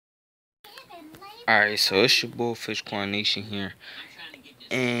Alright, so it's your boy Fish Coronation here,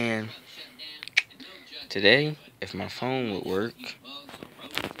 and today, if my phone would work,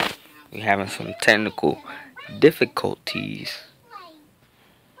 we having some technical difficulties.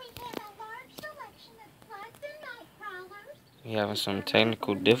 We having some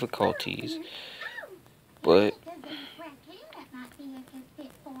technical difficulties, but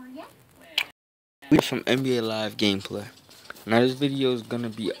we have some NBA Live gameplay. Now this video is gonna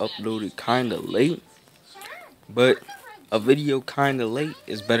be uploaded kinda late, but a video kinda late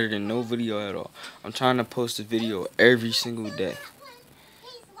is better than no video at all. I'm trying to post a video every single day,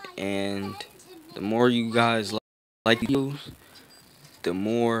 and the more you guys like videos, the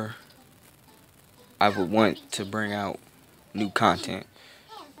more I would want to bring out new content.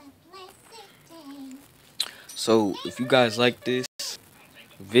 So if you guys like this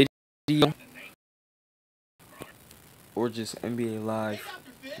video or just NBA Live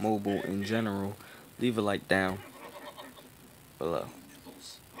Mobile in general, leave a like down below.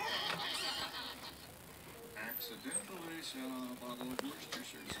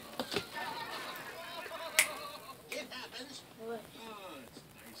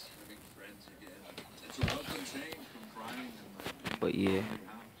 But yeah,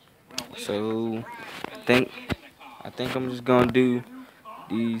 so I think I'm just gonna do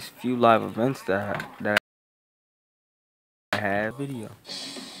these few live events that I have video.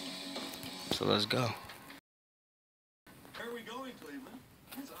 So let's go.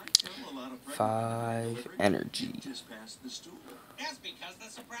 5 energy.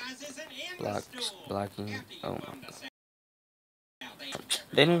 Blocking. Oh my god.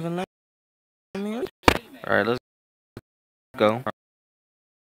 They didn't even let me. Alright, let's go.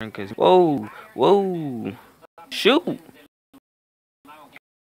 Whoa. Shoot.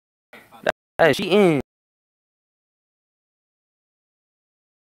 That she in.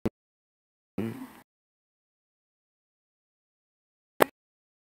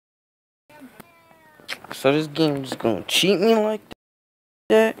 So this game just gonna cheat me like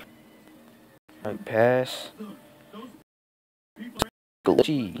that? Right, pass.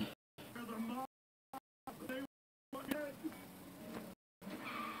 Glitchy.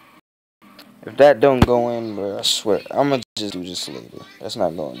 If that don't go in, bro, I swear, I'ma just do this later. That's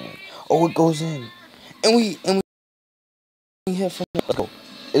not going in. Oh, it goes in. And we hit from the go.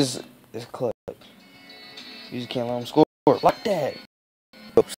 It's clutch. You just can't let him score like that.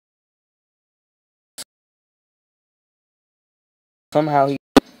 Somehow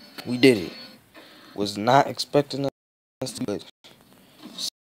we did it. Was not expecting us to do it.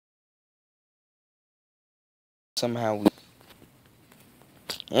 Somehow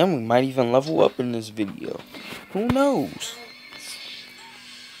and we might even level up in this video. Who knows?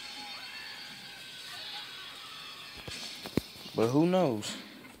 But who knows?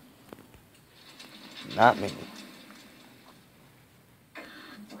 Not me.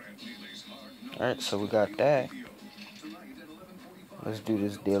 Alright, so we got that. Let's do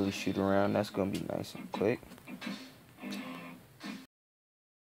this daily shoot around. That's gonna be nice and quick.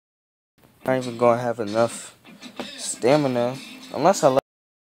 Not even gonna have enough stamina unless I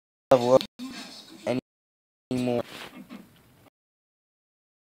level up anymore.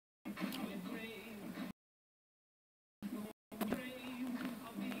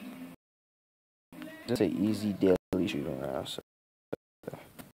 Just an easy daily shoot around. So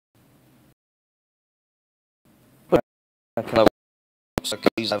I can level up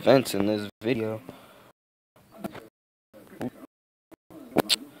these events in this video.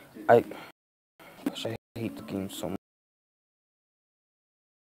 I hate the game so much.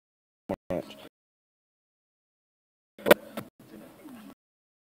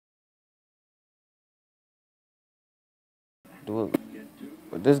 Do it.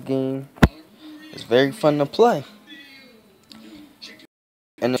 But this game is very fun to play.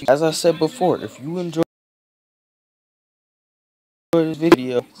 And as I said before, if you enjoy this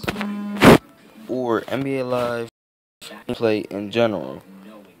video or NBA Live gameplay in general,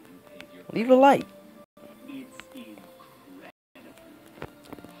 leave a like.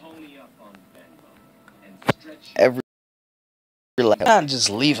 Every like, not just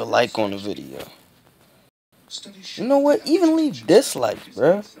leave a like on the video. You know what? Even leave dislikes,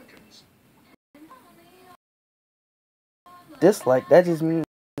 bro. Dislike, that just means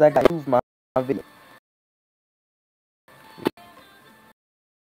I gotta move my video.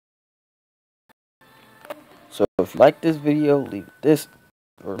 So if you like this video, leave this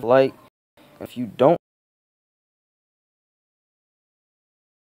or like. If you don't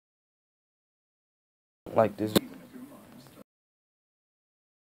like this,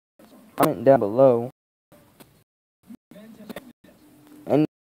 comment down below.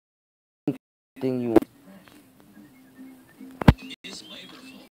 anything you want.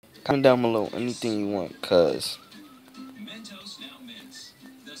 Comment down below anything you want, cause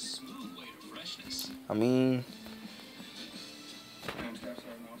I mean,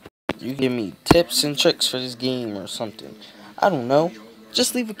 you give me tips and tricks for this game or something. I don't know.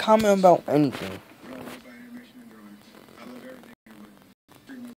 Just leave a comment about anything.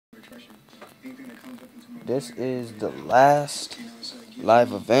 This is the last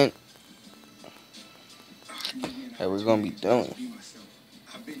live event that we're gonna be doing.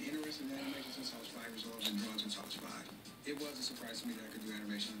 I've been interested in animation since I was 5 years old and drugs until I was 5. It was a surprise to me that I could do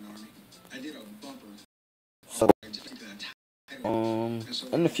animation in the Army. I did a bumper. So,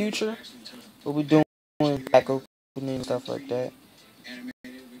 in the future, we'll be doing back opening and stuff like that.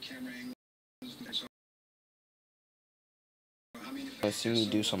 And see me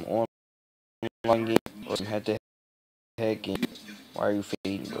do some online game or some head-to-head game. Why are you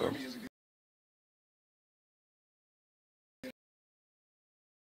fading, bro?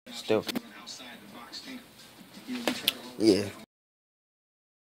 Still. Yeah.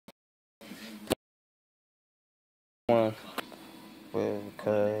 One.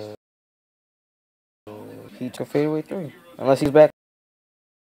 Because he took fadeaway 3. Unless he's back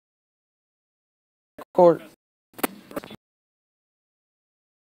court.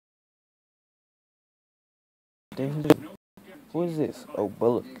 Who is this? Oh,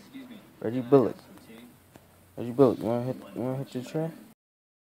 Bullock. Reggie Bullock. Reggie Bullock. You wanna hit the track?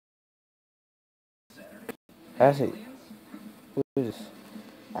 Pass it. Who is this?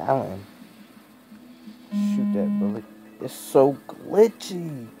 Allen. Shoot that Bullock. It's so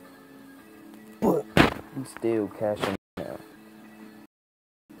glitchy. But we still cashing now.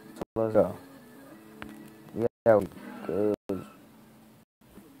 So let's go. Yeah, we good.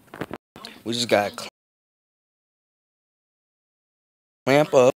 We just gotta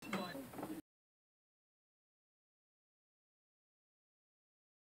clamp up.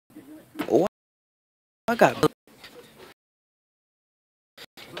 Oh, I got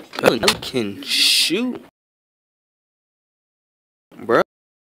Belly can shoot, bro.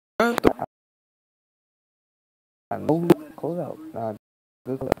 I know. Close out. Nah,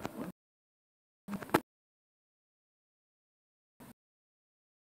 good close out.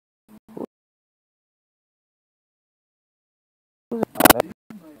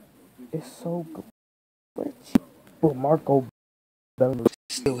 It's so glitchy. But Marco Bello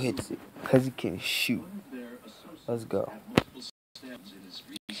still hits it because he can shoot. Let's go.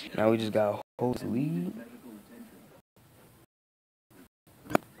 Now we just got to hold the lead.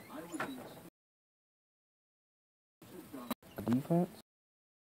 Defense.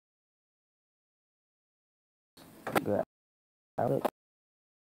 Good outlet.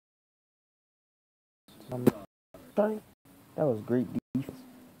 Sorry. That was great defense.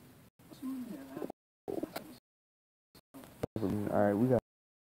 Alright, we got to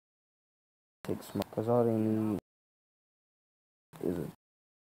take smart because all they need is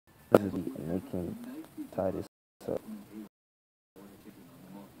a lead and they can tie this up.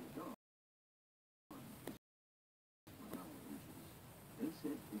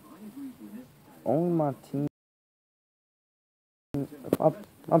 Only my team.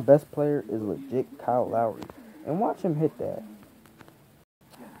 My best player is legit Kyle Lowry. And watch him hit that.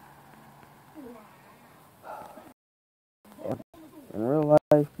 In real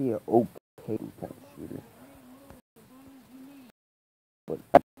life, he an okay 2-point shooter. But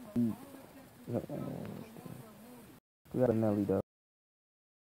we got a Nelly though.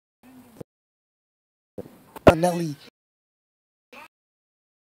 Nelly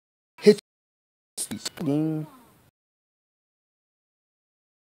hits the game.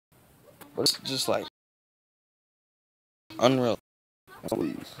 But it's just like unreal.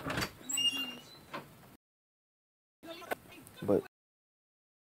 Please. But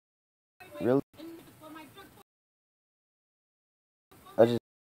really, I just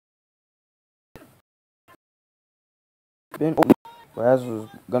been. But as I was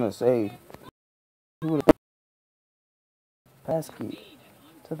gonna say, he would have pass key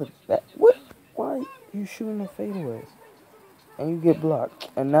to the back. What? Why you shooting the fadeaway? And you get blocked.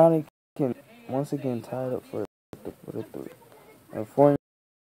 And now they can once again tie it up for the 3. And Fournier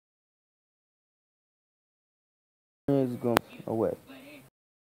is going away.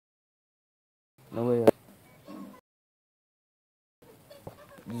 No way.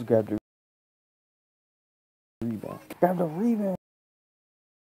 Just grab the rebound. Grab the rebound.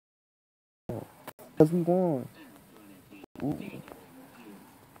 Because we won. Ooh.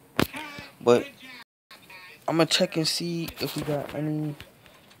 But I'm going to check and see if we got any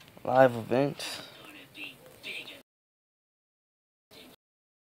live events.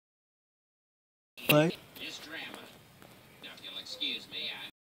 But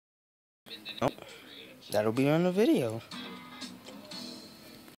nope, that'll be on the video.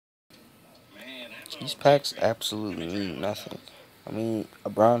 These packs absolutely mean nothing. I mean, a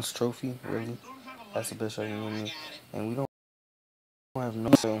bronze trophy, really? That's the best I can give me. And we don't have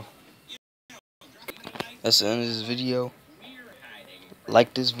no. So that's the end of this video.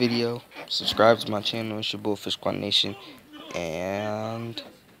 Like this video, subscribe to my channel. It's your boy Fish Squad Nation, and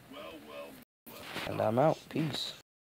I'm out. Peace.